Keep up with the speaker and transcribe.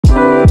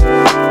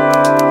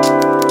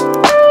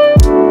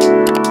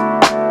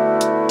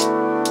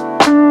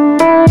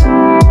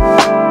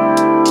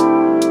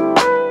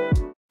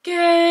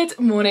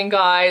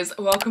guys,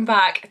 welcome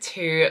back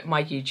to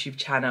my YouTube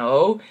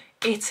channel.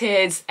 It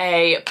is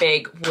a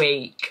big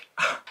week.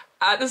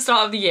 At the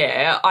start of the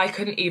year, I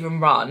couldn't even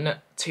run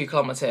 2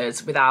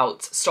 kilometers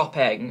without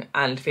stopping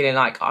and feeling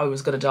like I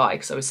was gonna die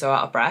because I was so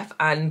out of breath.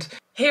 And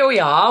here we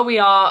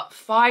are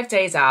 5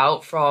 days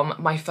out from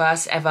my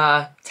first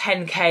ever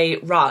 10K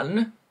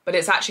run, but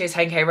it's actually a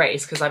 10K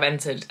race because I've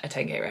entered a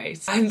 10K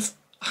race. And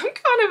I'm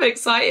kind of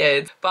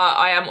excited, but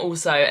I am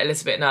also a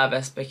little bit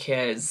nervous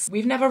because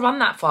we've never run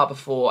that far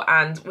before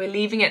and we're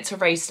leaving it to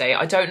race day.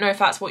 I don't know if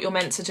that's what you're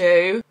meant to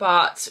do,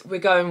 but we're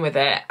going with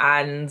it,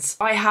 and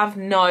I have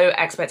no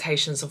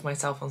expectations of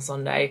myself on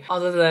Sunday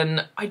other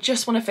than I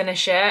just want to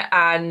finish it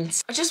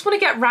and I just want to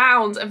get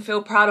round and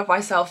feel proud of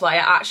myself that I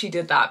actually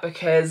did that,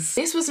 because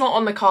this was not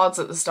on the cards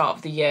at the start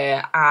of the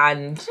year.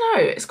 And I don't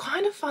know, it's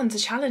kind of fun to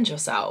challenge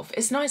yourself.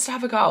 It's nice to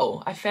have a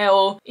goal. I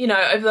feel, you know,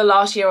 over the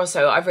last year or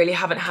so, I really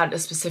haven't had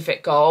a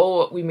specific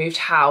goal. We moved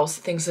house,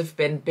 things have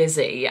been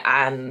busy,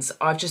 and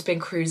I've just been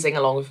cruising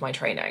along with my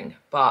training.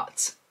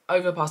 But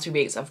over the past few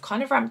weeks, I've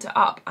kind of ramped it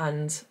up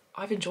and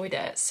I've enjoyed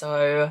it.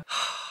 So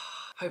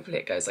hopefully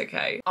it goes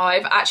okay.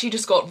 I've actually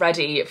just got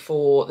ready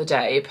for the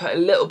day, put a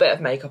little bit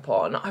of makeup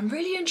on. I'm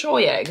really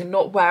enjoying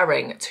not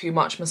wearing too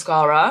much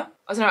mascara.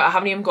 I don't know, I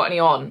haven't even got any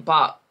on,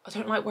 but I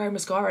don't like wearing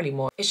mascara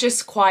anymore. It's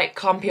just quite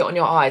clumpy on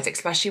your eyes,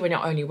 especially when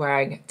you're only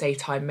wearing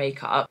daytime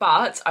makeup.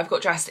 But I've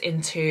got dressed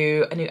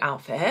into a new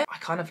outfit. I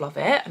kind of love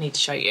it. I need to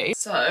show you.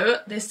 So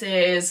this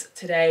is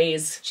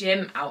today's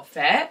gym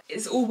outfit.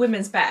 It's all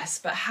women's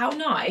best, but how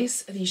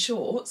nice are these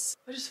shorts?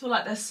 I just feel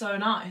like they're so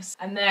nice.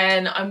 And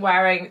then I'm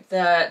wearing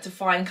the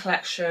Define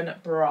Collection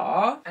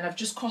bra, and I've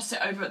just crossed it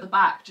over at the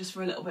back just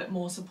for a little bit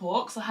more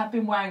support, because I have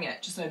been wearing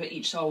it just over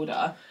each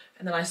shoulder.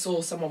 And then I saw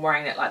someone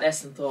wearing it like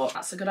this and thought,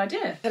 that's a good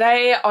idea.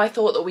 Today, I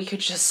thought that we could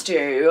just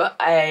do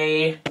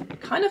a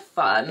kind of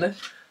fun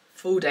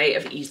full day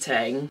of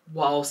eating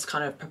whilst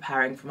kind of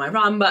preparing for my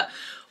run. But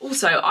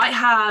also, I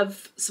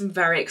have some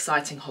very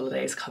exciting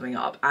holidays coming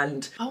up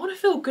and I want to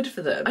feel good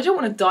for them. I don't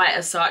want to diet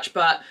as such,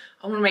 but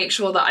I want to make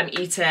sure that I'm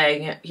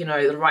eating, you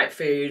know, the right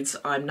foods,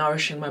 I'm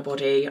nourishing my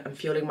body, I'm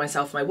fueling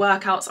myself for my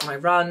workouts and my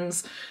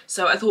runs.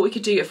 So I thought we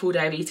could do a full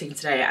day of eating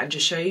today and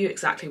just show you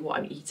exactly what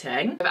I'm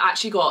eating. I've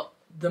actually got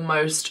the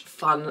most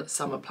fun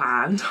summer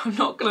planned, I'm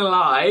not gonna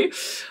lie.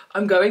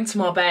 I'm going to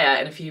Marbella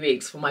in a few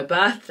weeks for my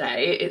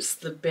birthday. It's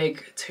the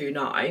big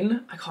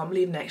 29. I can't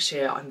believe next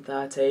year I'm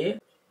 30.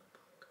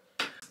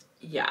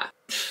 Yeah,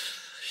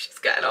 she's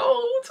getting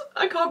old.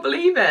 I can't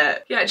believe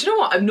it. Yeah, do you know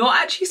what? I'm not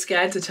actually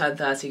scared to turn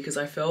 30 because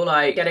I feel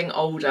like getting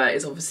older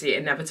is obviously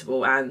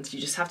inevitable and you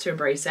just have to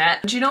embrace it.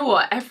 And do you know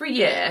what? Every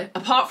year,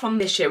 apart from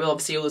this year with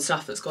obviously all the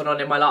stuff that's gone on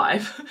in my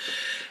life,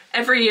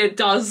 every year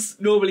does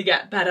normally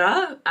get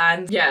better.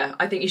 And yeah,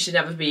 I think you should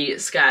never be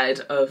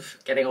scared of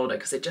getting older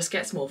because it just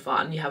gets more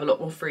fun. You have a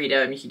lot more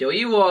freedom, you can do what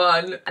you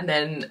want. And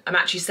then I'm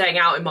actually staying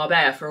out in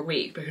Marbella for a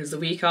week because the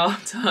week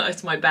after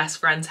it's my best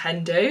friend's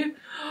hen do.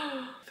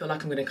 I feel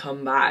like I'm gonna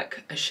come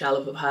back a shell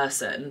of a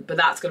person, but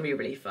that's gonna be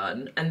really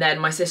fun. And then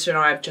my sister and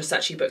I have just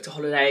actually booked a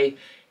holiday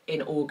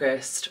in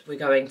August. We're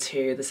going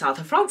to the south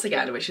of France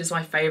again, which is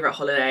my favourite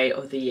holiday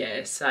of the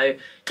year. So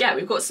yeah,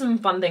 we've got some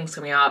fun things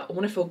coming up. I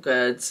want to feel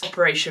good,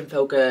 operation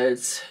feel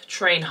good,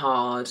 train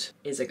hard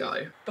is a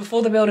go.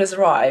 Before the builders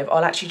arrive,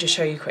 I'll actually just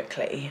show you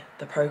quickly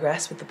the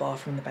progress with the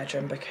bathroom in the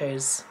bedroom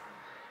because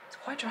it's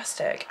quite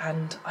drastic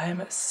and I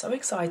am so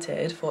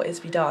excited for it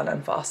to be done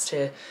and for us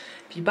to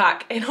be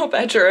back in our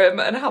bedroom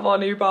and have our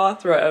new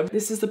bathroom.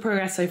 This is the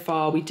progress so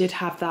far. We did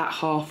have that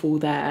half wall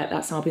there,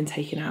 that's now been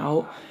taken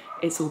out.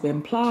 It's all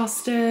been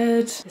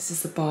plastered. This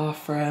is the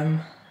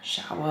bathroom,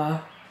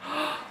 shower,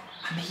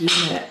 and the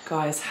unit.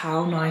 Guys,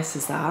 how nice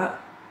is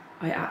that?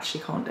 I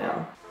actually can't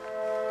deal.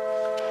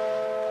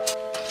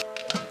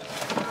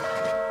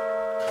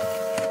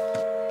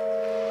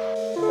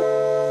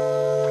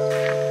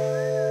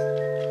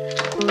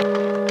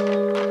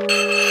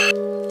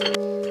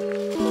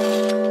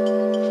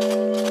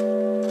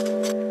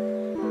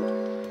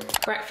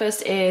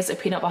 Breakfast is a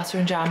peanut butter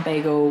and jam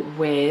bagel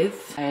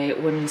with a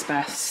women's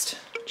best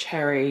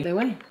cherry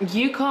whey.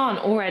 You can't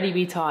already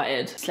be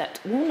tired. Slept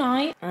all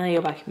night and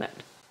you're back in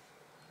bed.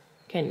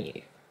 Can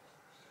you?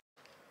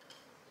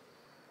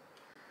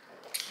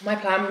 My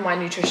plan with my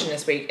nutrition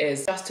this week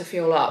is just to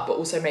fuel up, but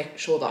also make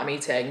sure that I'm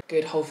eating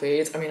good whole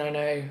foods. I mean, I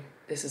know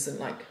this isn't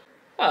like,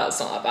 well, it's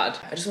not that bad.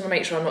 I just want to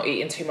make sure I'm not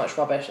eating too much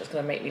rubbish that's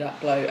going to make me like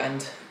bloat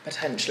and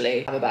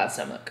potentially have a bad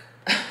stomach.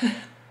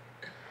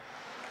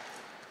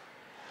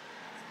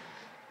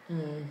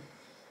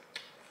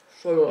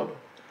 So good.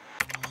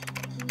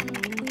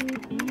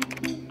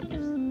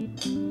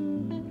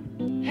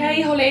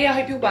 Hey Holly, I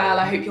hope you're well.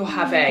 I hope you're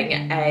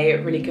having a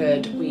really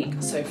good week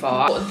so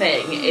far. The important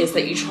thing is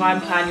that you try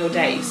and plan your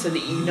day so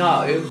that you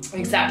know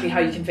exactly how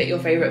you can fit your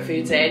favourite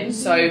foods in.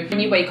 So when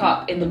you wake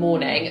up in the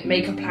morning,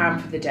 make a plan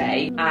for the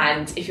day.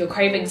 And if you're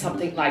craving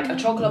something like a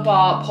chocolate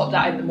bar, pop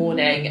that in the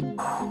morning.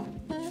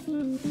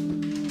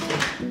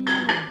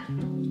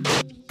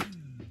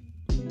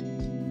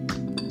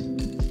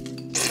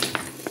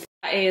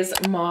 is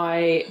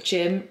my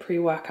gym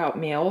pre-workout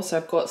meal. So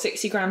I've got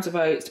 60 grams of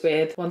oats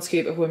with 1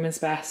 scoop of Women's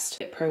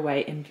Best Pro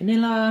Whey in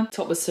vanilla,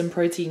 topped with some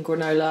protein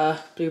granola,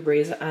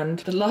 blueberries, and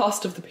the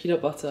last of the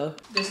peanut butter.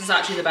 This is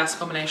actually the best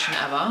combination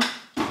ever.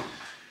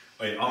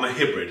 Wait, I'm a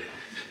hybrid.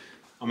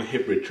 I'm a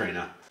hybrid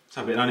trainer.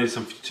 So I need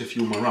some to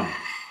fuel my run.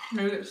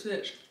 No, it's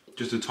it.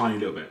 Just a tiny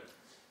little bit.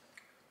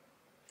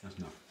 That's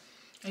enough.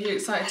 Are you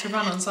excited to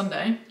run on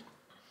Sunday?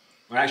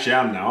 I actually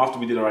am now. After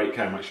we did our 8K,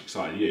 I'm actually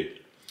excited. You?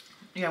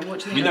 Yeah, what do you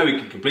think? We know we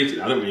can complete it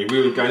now, don't we?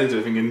 We were going into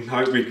it thinking,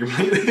 I hope we can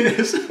complete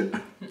this.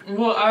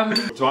 What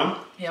time?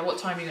 Yeah, what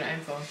time are you going to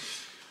aim for?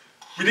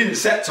 We didn't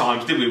set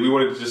times, did we? We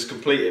wanted to just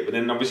complete it, but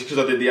then obviously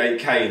because I did the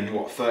 8K in,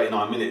 what,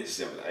 39 minutes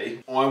the other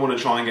day, I want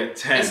to try and get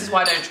 10. This is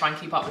why I don't try and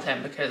keep up with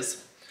him,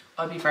 because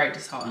I'd be very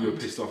disheartened. You were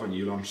pissed off, aren't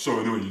you? I'm so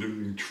annoyed you didn't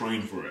even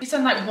train for it. He's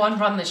done like 1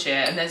 run this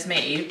year, and there's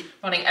me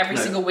running every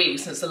single week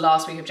since the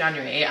last week of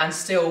January, and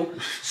still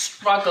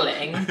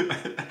struggling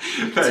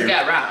to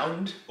get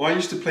around. I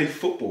used to play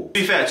football. To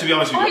be fair, to be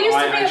honest with you,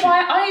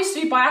 I used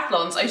to do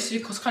biathlons. I used to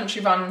do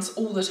cross-country runs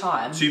all the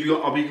time. So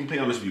I'll be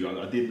completely honest with you guys,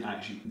 I didn't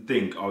actually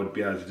think I would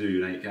be able to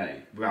do an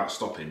 8K without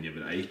stopping the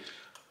other day.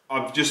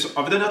 I've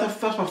done my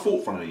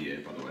 4th run of the year,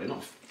 by the way,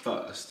 not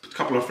first. A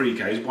couple of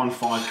 3Ks, 1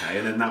 5K,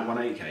 and then that 1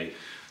 8K.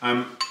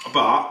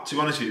 But to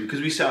be honest with you, because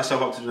we set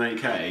ourselves up to do an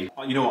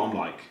 8K, you know what I'm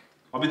like.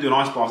 I've been doing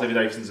ice baths every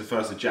day since the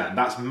 1st of Jan.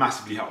 That's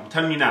massively helped. I'm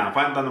telling you now, if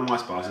I hadn't done the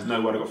ice baths, there's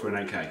no way I got through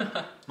an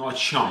 8K. Not a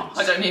chance.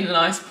 I don't need an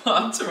ice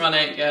bath to run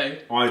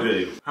 8K. I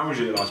do. How was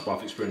your ice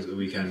bath experience at the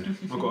weekend?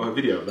 I've got a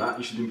video of that.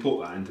 You should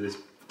import that into this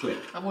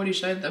clip. I've already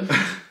showed them.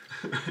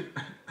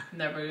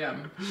 Never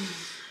again.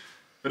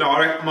 But no,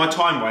 my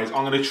time-wise,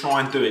 I'm going to try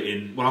and do it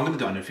in, well, I'm going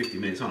to do it under 50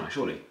 minutes, aren't I,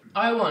 surely?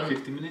 I want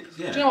 50 minutes,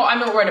 yeah. Do you know what? I'm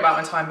not worried about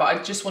my time, but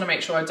I just want to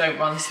make sure I don't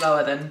run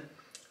slower than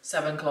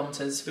 7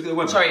 kilometres. Look at the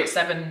weather. Sorry, it's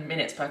 7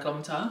 minutes per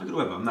kilometre. Look at the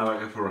weather. I'm now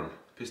out for a run.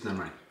 Piss and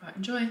rain. Right,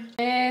 enjoy.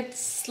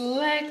 It's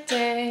leg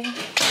day.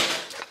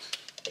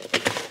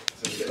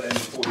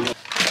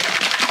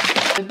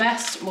 The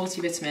best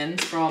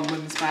multivitamins from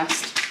Women's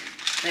Best.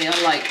 They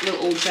are like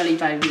little jelly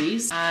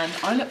babies, and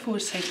I look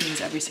forward to taking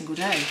these every single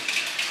day.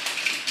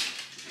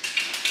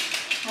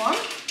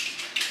 What?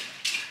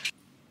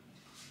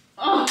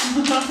 Oh.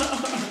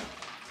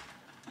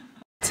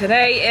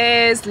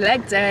 Today is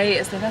leg day.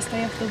 It's the best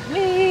day of the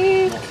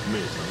week.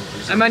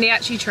 I'm only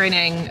actually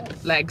training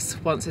legs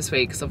once this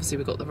week because obviously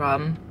we got the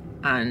run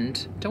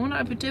and don't want to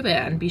overdo it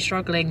and be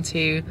struggling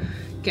to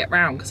get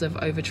round because I've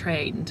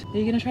overtrained. Are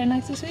you going to train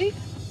legs this week?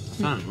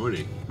 No,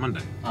 already.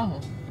 Monday. Oh,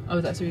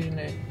 that's what you're going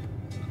to do?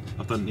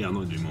 I'm not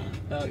going to do more.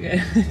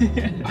 Okay.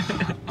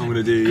 I'm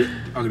gonna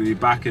do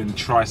back and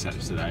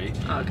triceps today.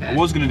 Okay. I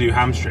was gonna do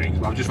hamstrings,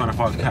 but I've just run a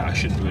 5K. I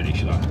shouldn't really,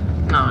 should I?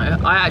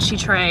 No, I actually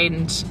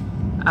trained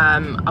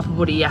upper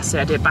body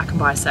yesterday. I did back and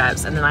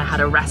biceps, and then I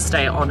had a rest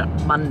day on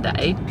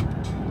Monday.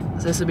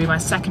 So this will be my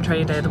 2nd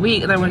training day of the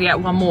week, and then we're gonna get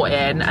 1 more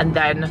in, and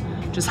then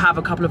just have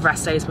a couple of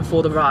rest days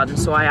before the run.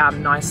 So I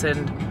am nice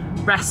and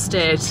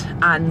rested,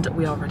 and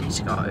we are ready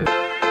to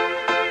go.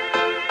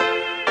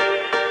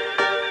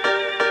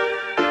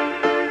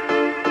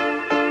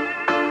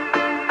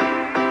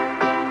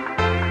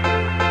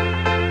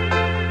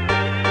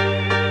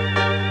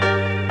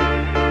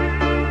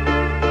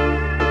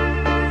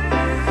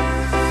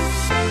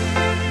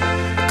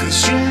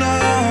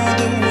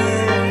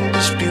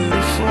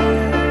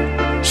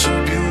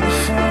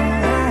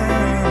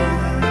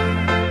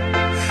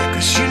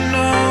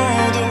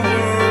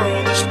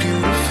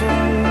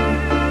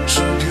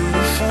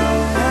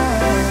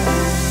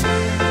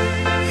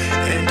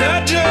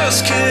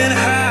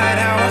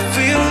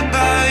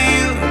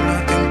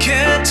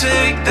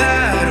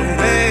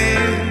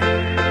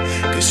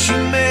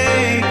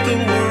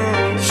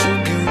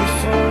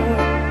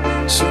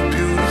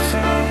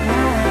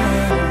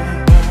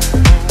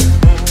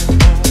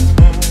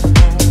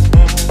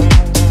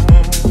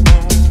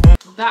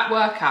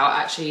 Workout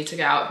actually took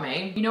it out of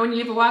me. You know when you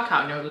leave a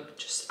workout and you're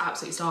just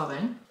absolutely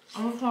starving?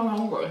 I'm so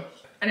hungry.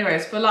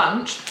 Anyways, for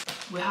lunch,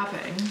 we're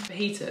having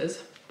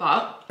fajitas,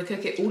 but I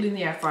cook it all in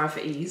the air fryer for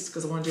ease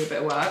because I want to do a bit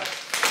of work.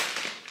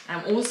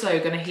 I'm also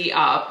going to heat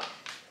up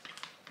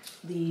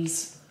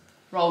these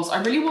rolls.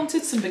 I really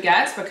wanted some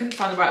baguettes, but I couldn't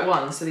find the right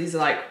ones. So these are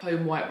like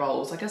home white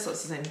rolls. I guess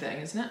that's the same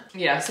thing, isn't it?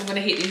 Yeah, so I'm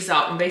going to heat these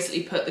up and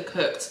basically put the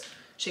cooked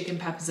chicken,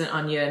 peppers and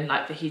onion,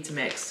 like fajita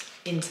mix,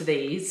 into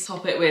these.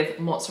 Top it with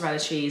mozzarella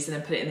cheese and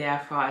then put it in the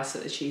air fryer so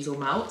the cheese all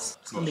melts.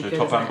 It's gonna be good,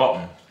 top and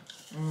bottom?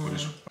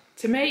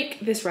 To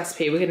make this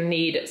recipe, we're gonna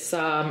need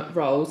some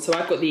rolls. So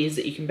I've got these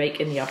that you can bake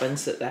in the oven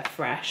so that they're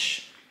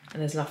fresh.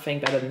 And there's nothing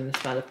better than the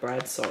smell of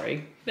bread,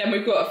 sorry. Then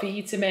we've got a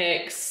fajita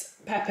mix,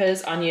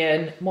 peppers,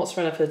 onion,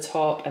 mozzarella for the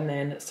top, and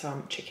then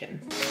some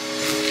chicken.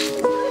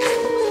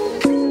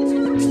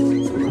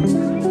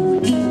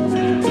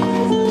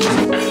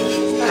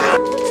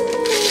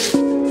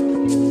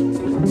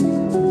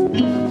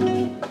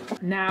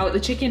 Now the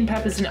chicken,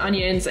 peppers and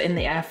onions are in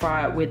the air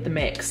fryer with the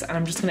mix, and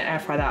I'm just gonna air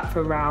fry that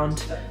for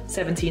around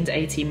 17 to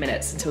 18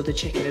 minutes until the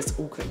chicken is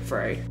all cooked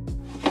through.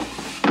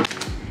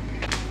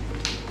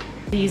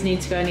 These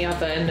need to go in the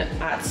oven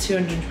at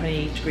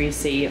 220 degrees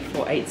C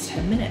for 8 to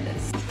 10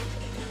 minutes.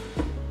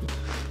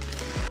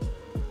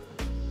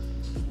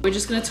 We're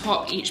just gonna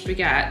top each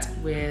baguette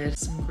with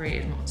some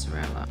grated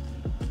mozzarella.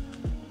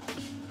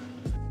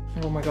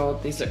 Oh my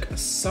God, these look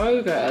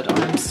so good.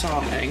 I'm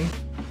starving.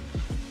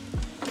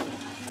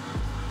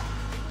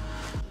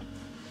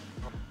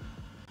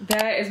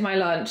 There is my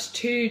lunch.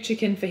 2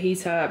 chicken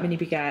fajita mini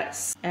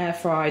baguettes, air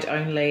fried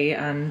only,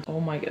 and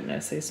oh my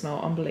goodness, they smell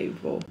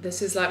unbelievable.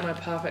 This is like my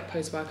perfect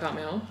post-workout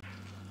meal.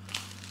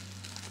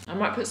 I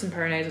might put some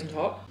peronaise on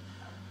top.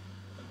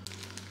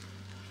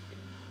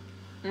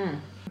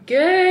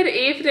 Good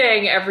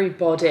evening,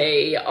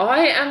 everybody.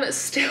 I am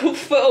still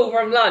full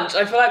from lunch.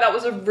 I feel like that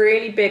was a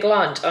really big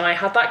lunch and I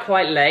had that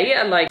quite late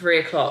at like 3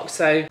 o'clock.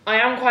 So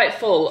I am quite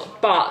full,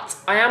 but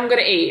I am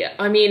gonna eat.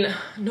 I mean,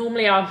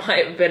 normally I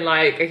might have been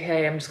like,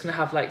 okay, I'm just gonna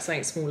have like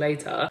something small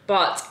later.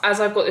 But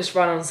as I've got this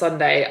run on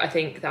Sunday, I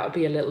think that would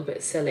be a little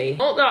bit silly.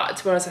 Not that,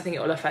 to be honest, I think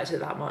it will affect it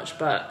that much,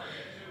 but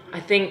I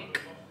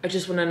think I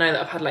just want to know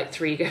that I've had like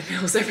 3 good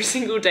meals every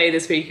single day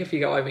this week, if you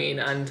get what I mean.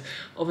 And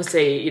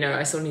obviously, you know,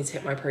 I still need to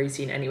hit my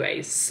protein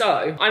anyways.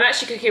 So I'm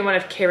actually cooking one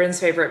of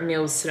Kieran's favorite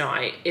meals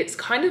tonight. It's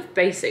kind of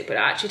basic, but it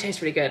actually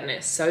tastes really good and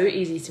it's so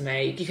easy to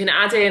make. You can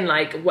add in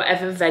like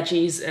whatever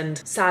veggies and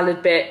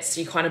salad bits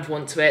you kind of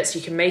want to it, so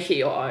you can make it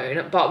your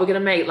own. But we're gonna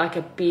make like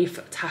a beef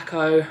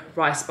taco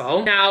rice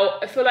bowl. Now,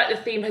 I feel like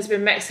the theme has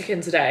been Mexican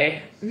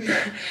today.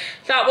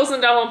 That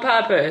wasn't done on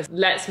purpose.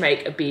 Let's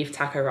make a beef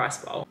taco rice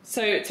bowl.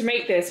 So to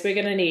make this, we're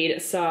gonna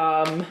need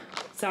some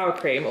sour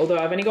cream, although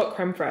I've only got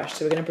creme fraiche,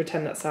 so we're gonna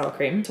pretend that's sour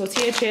cream.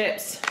 Tortilla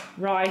chips,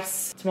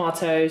 rice,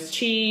 tomatoes,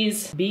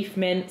 cheese, beef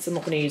mince, I'm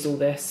not gonna use all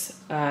this,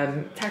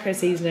 taco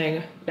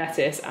seasoning,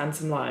 lettuce, and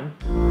some lime.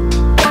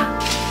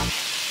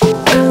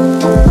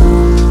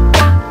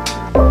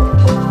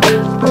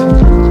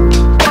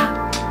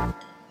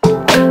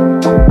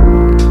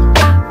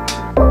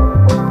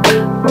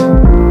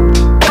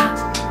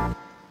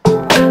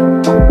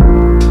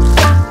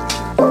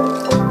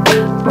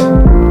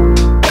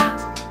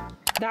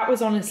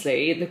 Was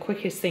honestly the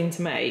quickest thing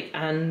to make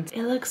and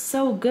it looks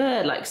so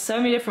good, like so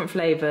many different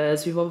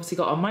flavors. We've obviously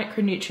got our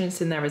micronutrients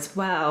in there as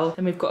well,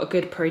 and we've got a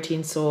good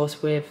protein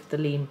source with the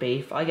lean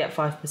beef. I get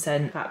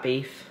 5% fat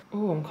beef.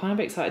 Oh, I'm kind of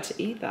excited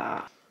to eat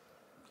that.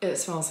 It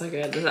smells so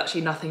good. There's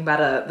actually nothing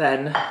better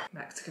than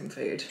Mexican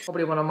food.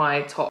 Probably one of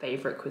my top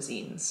favorite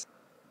cuisines.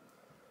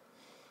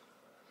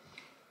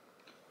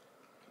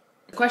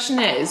 The question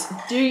is,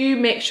 do you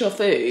mix your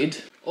food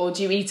or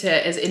do you eat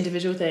it as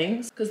individual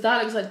things? Because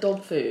that looks like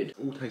dog food.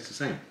 All taste the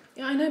same.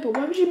 Yeah, I know, but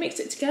why would you mix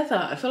it together?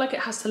 I feel like it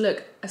has to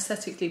look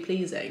aesthetically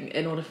pleasing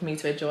in order for me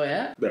to enjoy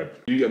it. No,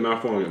 you get a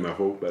mouthful, I get a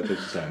mouthful, but it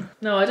tastes the same.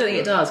 No, I don't think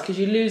it does, because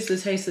you lose the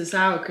taste of the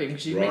sour cream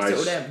because you mix it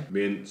all in.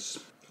 Mince,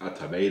 a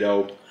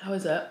tomato. How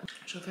is it?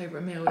 What's your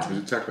favourite meal? Is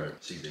it taco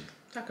seasoning?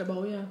 Taco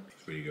bowl, yeah.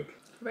 It's really good.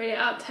 Rate it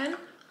out of 10?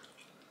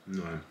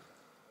 9.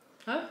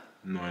 Huh?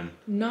 9.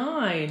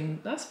 9.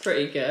 That's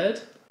pretty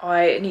good.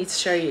 I need to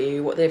show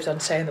you what they've done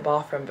today in the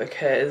bathroom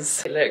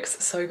because it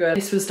looks so good.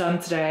 This was done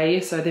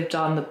today, so they've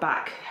done the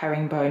back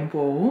herringbone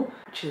wall,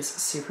 which is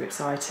super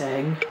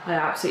exciting. I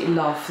absolutely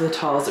love the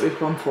tiles that we've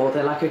gone for.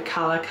 They're like a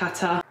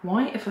calacata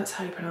white, if that's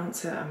how you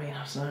pronounce it. I mean,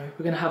 I don't know.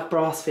 We're gonna have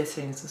brass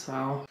fittings as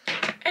well.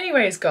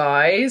 Anyways,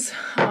 guys,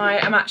 I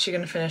am actually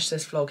gonna finish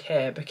this vlog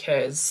here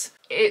because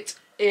it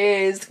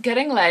is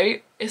getting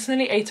late. It's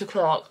nearly 8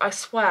 o'clock. I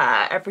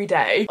swear, every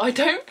day. I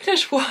don't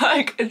finish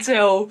work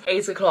until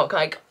 8 o'clock.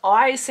 Like,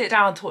 I sit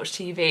down to watch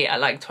TV at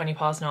like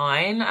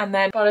 9:20, and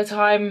then by the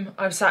time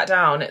I've sat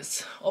down,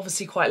 it's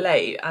obviously quite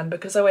late. And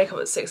because I wake up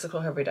at 6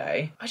 o'clock every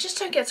day, I just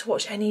don't get to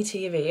watch any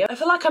TV. I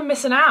feel like I'm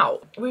missing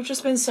out. We've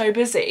just been so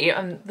busy,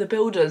 and the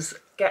builders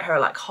get here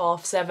at like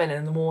 7:30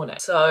 in the morning.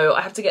 So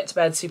I have to get to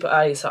bed super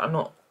early so I'm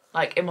not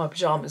like in my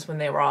pajamas when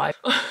they arrive.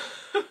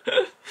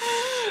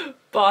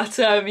 But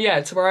yeah,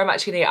 tomorrow I'm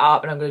actually gonna get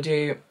up and I'm gonna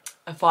do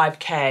a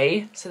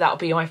 5K. So that'll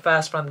be my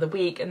first run of the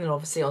week. And then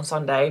obviously on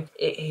Sunday,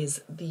 it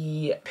is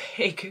the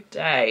big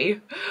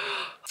day.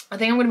 I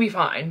think I'm gonna be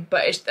fine,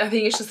 but I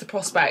think it's just the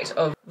prospect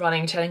of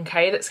running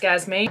 10K that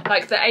scares me.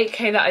 Like the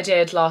 8K that I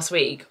did last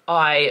week,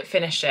 I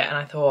finished it and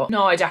I thought,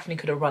 no, I definitely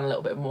could have run a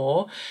little bit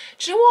more.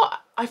 Do you know what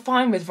I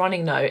find with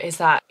running though, is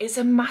that it's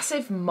a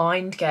massive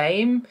mind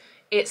game.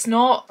 It's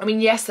not, I mean,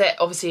 yes, there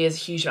obviously is a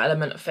huge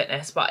element of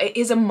fitness, but it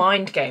is a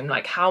mind game.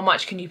 Like, how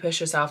much can you push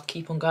yourself to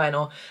keep on going,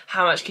 or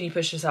how much can you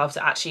push yourself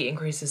to actually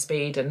increase the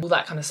speed and all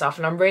that kind of stuff.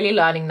 And I'm really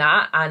learning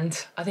that,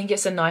 and I think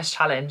it's a nice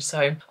challenge.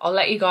 So I'll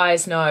let you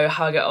guys know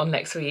how I get on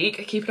next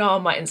week. Keep an eye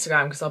on my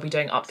Instagram because I'll be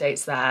doing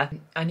updates there.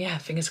 And yeah,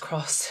 fingers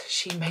crossed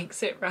she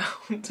makes it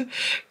round.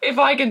 If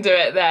I can do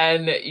it,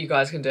 then you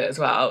guys can do it as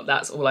well.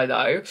 That's all I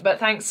know. But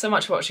thanks so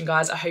much for watching,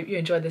 guys. I hope you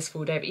enjoyed this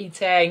full day of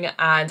eating,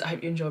 and I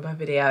hope you enjoyed my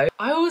video.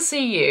 I will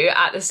see you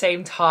at the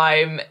same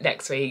time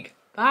next week.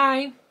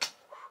 Bye.